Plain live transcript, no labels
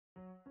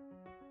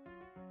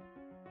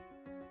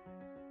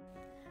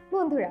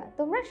বন্ধুরা,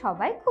 তোমরা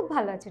সবাই খুব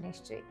ভালো আছো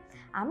নিশ্চয়ই।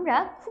 আমরা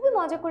খুবই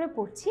মজা করে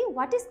পড়ছি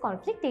হোয়াট ইজ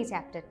কনফ্লিক্ট এই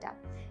চ্যাপ্টারটা।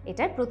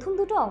 এটার প্রথম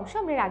দুটো অংশ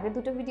আমরা আগের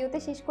দুটো ভিডিওতে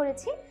শেষ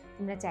করেছি।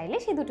 তোমরা চাইলে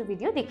সেই দুটো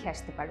ভিডিও দেখে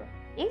আসতে পারো।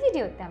 এই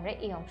ভিডিওতে আমরা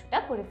এই অংশটা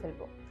করে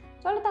ফেলবো।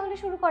 চলো তাহলে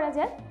শুরু করা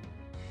যাক।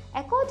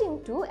 According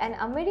to an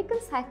American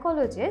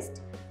psychologist,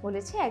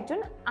 বলেছে একজন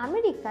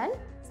আমেরিকান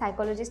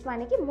সাইকোলজিস্ট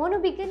মানে কি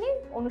মনোবিজ্ঞানী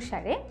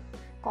অনুসারে,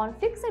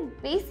 conflicts are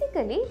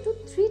basically to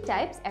three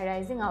types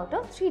arising out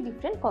of three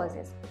different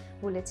causes।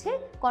 বলেছে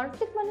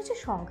কনফ্লিক্ট মানে হচ্ছে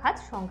সংঘাত।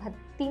 সংঘাত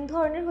তিন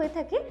ধরনের হয়ে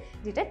থাকে,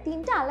 যেটা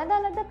তিনটা আলাদা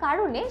আলাদা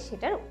কারণে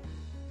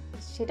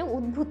সেটা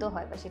উদ্ভূত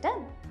হয় বা সেটা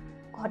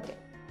ঘটে।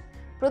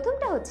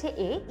 প্রথমটা হচ্ছে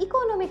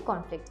ইকোনমিক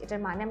কনফ্লিক্ট।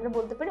 এটার মানে আমরা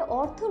বলতে পারি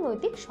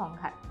অর্থনৈতিক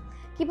সংঘাত।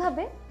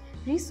 কিভাবে?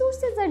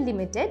 Resources are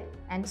limited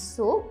and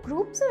so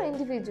groups or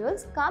individuals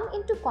come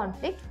into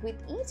conflict with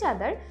each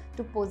other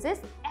to possess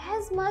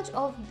as much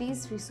of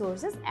these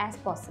resources as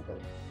possible,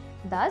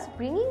 thus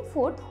bringing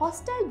forth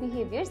hostile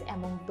behaviors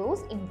among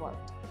those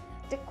involved।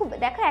 খুব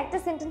দেখা একটা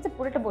সেন্টেন্সে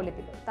পুরোটা বলে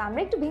দিল, তো আমরা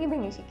একটু ভেঙে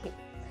ভেঙে শিখি।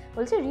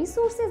 বলছে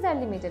রিসোর্সেস আর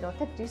লিমিটেড,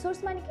 অর্থাৎ রিসোর্স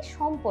মানে কি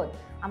সম্পদ।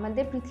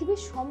 আমাদের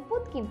পৃথিবীর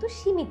সম্পদ কিন্তু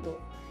সীমিত।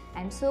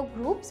 And so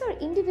groups R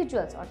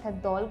individuals, অর্থাৎ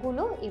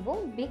দলগুলো এবং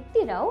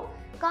ব্যক্তিরাও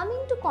coming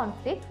to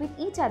conflict with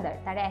each other,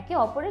 তারা একে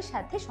অপরের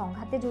সাথে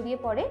সংঘাতে জড়িয়ে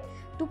পড়ে।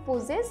 টু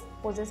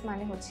পোজেস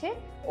মানে হচ্ছে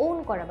ওন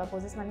করা, বা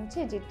পোজেস মানে হচ্ছে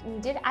যে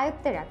নিজের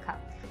আয়ত্তে রাখা।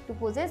 Two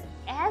poses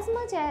as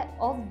much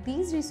of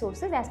these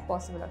resources as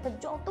possible, অর্থাৎ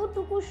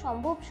যতটুকু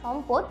সম্ভব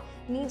সম্পদ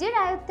নিজের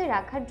আয়ত্তে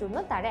রাখার জন্য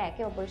তারা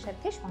একে অপরের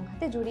সাথে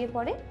সংঘাতে জড়িয়ে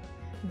পড়ে।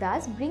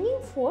 Das bringing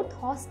fourth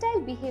hostile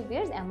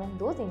behaviours among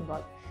those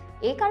involve.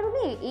 এই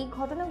কারণে এই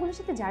ঘটনাগুলোর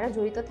সাথে যারা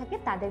জড়িত থাকে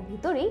তাদের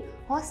ভিতরেই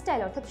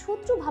হস্টাইল অর্থাৎ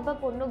শত্রু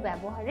ভাবাপন্ন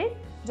ব্যবহারের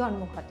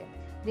জন্ম ঘটে।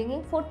 ব্রিংিং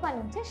ফোর্থ মানে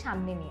হচ্ছে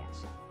সামনে নিয়ে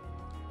আসা।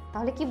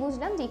 তাহলে কি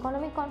বুঝলাম যে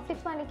ইকোনমিক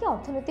কনফ্লিক্ট মানে কি?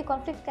 অর্থনৈতিক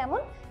কনফ্লিক্ট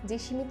কেমন? যে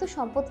সীমিত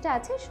সম্পদটা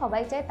আছে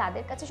সবাই চায়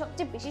তাদের কাছে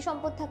সবচেয়ে বেশি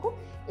সম্পদ থাকুক,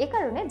 এ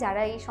কারণে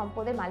যারা এই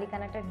সম্পদের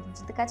মালিকানাটা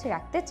নিজেদের কাছে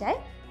রাখতে চায়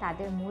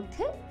তাদের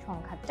মধ্যে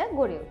সংঘাতটা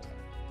গড়ে ওঠে।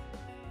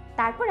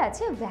 তারপর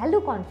আছে ভ্যালু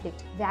কনফ্লিক্ট।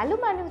 ভ্যালু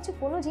মানে হচ্ছে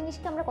কোনো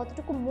জিনিসকে আমরা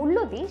কতটুকু মূল্য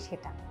দিই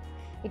সেটা।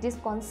 It is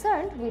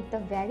concerned with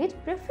the varied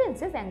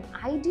preferences and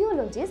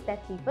ideologies that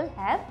people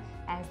have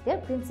as their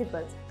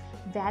principles.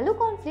 Value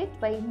conflict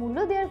বা এই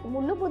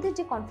মূল্যবোধের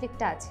যে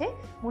কনফ্লিক্টটা আছে,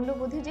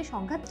 মূল্যবোধের যে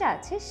সংঘাতটা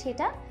আছে,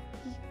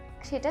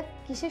 সেটা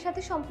কিসের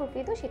সাথে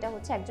সম্পর্কিত? সেটা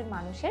হচ্ছে একজন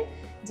মানুষের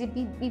যে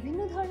বিভিন্ন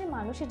ধরনের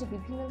মানুষের যে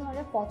বিভিন্ন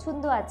ধরনের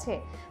পছন্দ আছে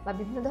বা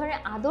বিভিন্ন ধরনের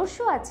আদর্শ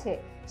আছে,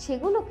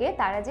 সেগুলোকে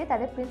তারা যে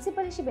তাদের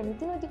প্রিন্সিপাল হিসেবে,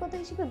 নীতিনৈতিকতা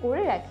হিসেবে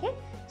গড়ে রাখে,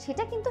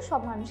 সেটা কিন্তু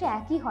সব মানুষের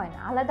একই হয় না,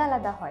 আলাদা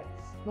আলাদা হয়।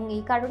 এবং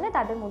এই কারণে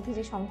তাদের মধ্যে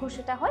যে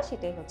সংঘর্ষটা হয়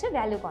সেটাই হচ্ছে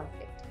value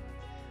conflict.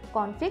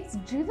 Conflicts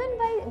driven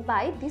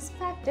by this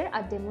factor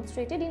are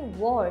demonstrated in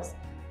wars,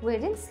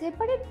 wherein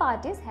separate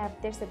parties have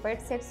their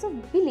separate sets of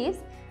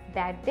beliefs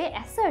that they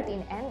assert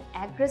in an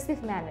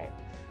aggressive manner.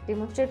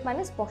 Demonstrate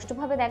মানে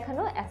স্পষ্টভাবে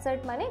দেখানো,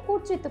 assert মানে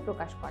কর্তৃত্ব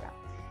প্রকাশ করা।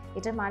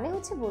 এটার মানে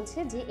হচ্ছে বলছে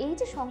যে এই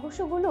যে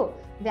সংঘর্ষগুলো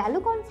ভ্যালু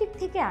কনফ্লিক্ট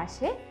থেকে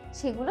আসে,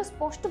 সেগুলো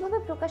স্পষ্টভাবে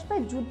প্রকাশ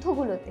পায়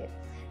যুদ্ধগুলোতে,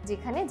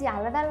 যেখানে যে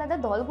আলাদা আলাদা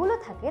দলগুলো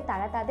থাকে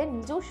তারা তাদের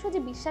নিজস্ব যে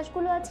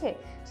বিশ্বাসগুলো আছে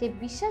সেই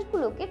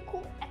বিশ্বাসগুলোকে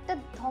খুব একটা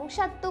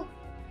ধ্বংসাত্মক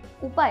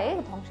উপায়ে,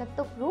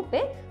 ধ্বংসাত্মক রূপে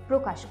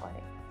প্রকাশ করে।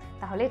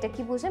 তাহলে এটা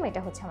কি বুঝলাম?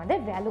 এটা হচ্ছে আমাদের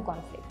ভ্যালু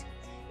কনফ্লিক্ট।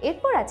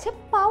 এরপর আছে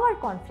পাওয়ার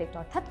কনফ্লিক্ট,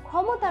 অর্থাৎ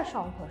ক্ষমতার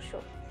সংঘর্ষ।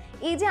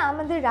 এই যে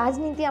আমাদের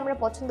রাজনীতি আমরা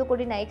পছন্দ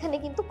করি না, এখানে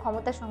কিন্তু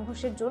ক্ষমতা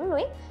সংঘর্ষের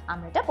জন্যই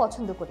আমরা এটা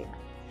পছন্দ করি না।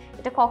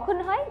 এটা কখন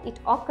হয়? ইট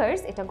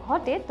অকার্স, এটা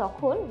ঘটে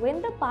তখন when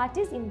the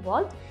parties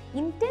involved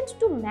intend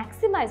to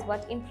maximize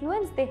what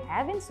influence they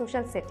have in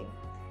social setting।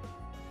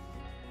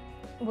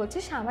 বলছে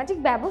সামাজিক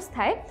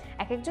ব্যবস্থায়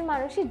এক একজন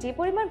মানুষের যে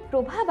পরিমাণ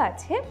প্রভাব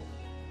আছে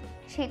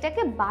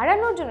সেটাকে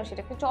বাড়ানোর জন্য,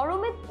 সেটাকে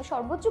চরমে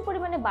সর্বোচ্চ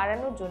পরিমাণে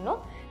বাড়ানোর জন্য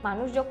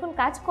মানুষ যখন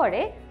কাজ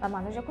করে বা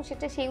মানুষ যখন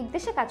সেটা সেই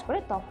উদ্দেশ্যে কাজ করে,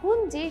 তখন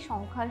যে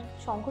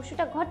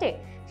সংঘর্ষটা ঘটে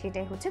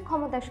সেটাই হচ্ছে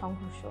ক্ষমতার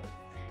সংঘর্ষ।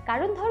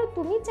 কারণ ধরো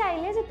তুমি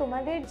চাইলে যে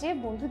তোমাদের যে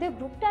বন্ধুদের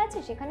গ্রুপটা আছে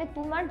সেখানে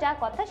তোমার যা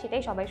কথা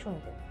সেটাই সবাই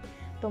শুনবে।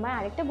 তোমার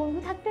আরেকটা বন্ধু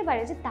থাকতে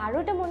পারে যে তারও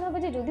এটা মনে হবে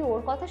যে যদি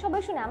ওর কথা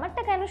সবাই শুনে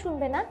আমারটা কেন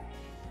শুনবে না।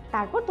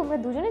 তারপর তোমরা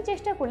দুজনে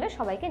চেষ্টা করলে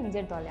সবাইকে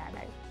নিজের দলে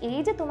আনার। এই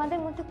যে তোমাদের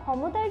মধ্যে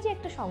ক্ষমতার যে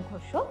একটা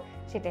সংঘর্ষ,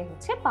 সেটাই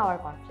হচ্ছে পাওয়ার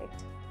conflict.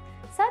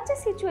 Such a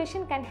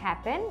situation can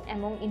happen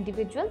among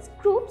individuals,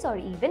 groups or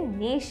even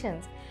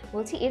nations।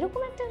 বলছি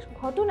এরকম একটা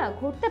ঘটনা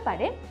ঘটতে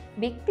পারে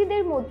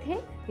ব্যক্তিদের মধ্যে,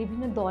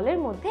 বিভিন্ন দলের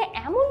মধ্যে,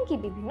 এমনকি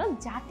বিভিন্ন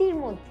জাতির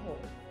মধ্যেও।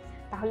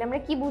 তাহলে আমরা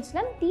কি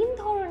বুঝলাম? তিন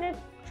ধরনের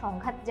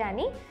সংঘাত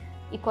জানি: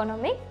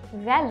 ইকোনমিক,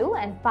 ভ্যালু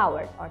অ্যান্ড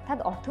পাওয়ার, অর্থাৎ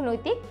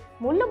অর্থনৈতিক,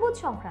 মূল্যবোধ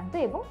সংক্রান্ত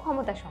এবং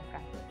ক্ষমতা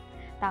সংক্রান্ত।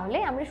 তাহলে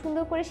আমরা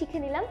সুন্দর করে শিখে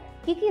নিলাম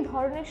কি কি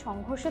ধরনের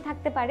সংঘর্ষ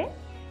থাকতে পারে।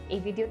 এই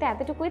ভিডিওতে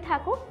এতটুকুই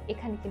থাকুক,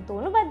 এখানে কিন্তু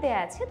অনুবাদ দেওয়া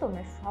আছে,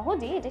 তোমরা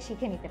সহজেই এটা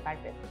শিখে নিতে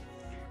পারবে।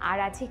 আর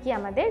আছে কি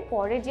আমাদের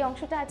পরের যে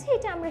অংশটা আছে,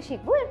 এটা আমরা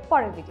শিখবো এর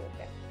পরের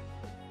ভিডিওতে।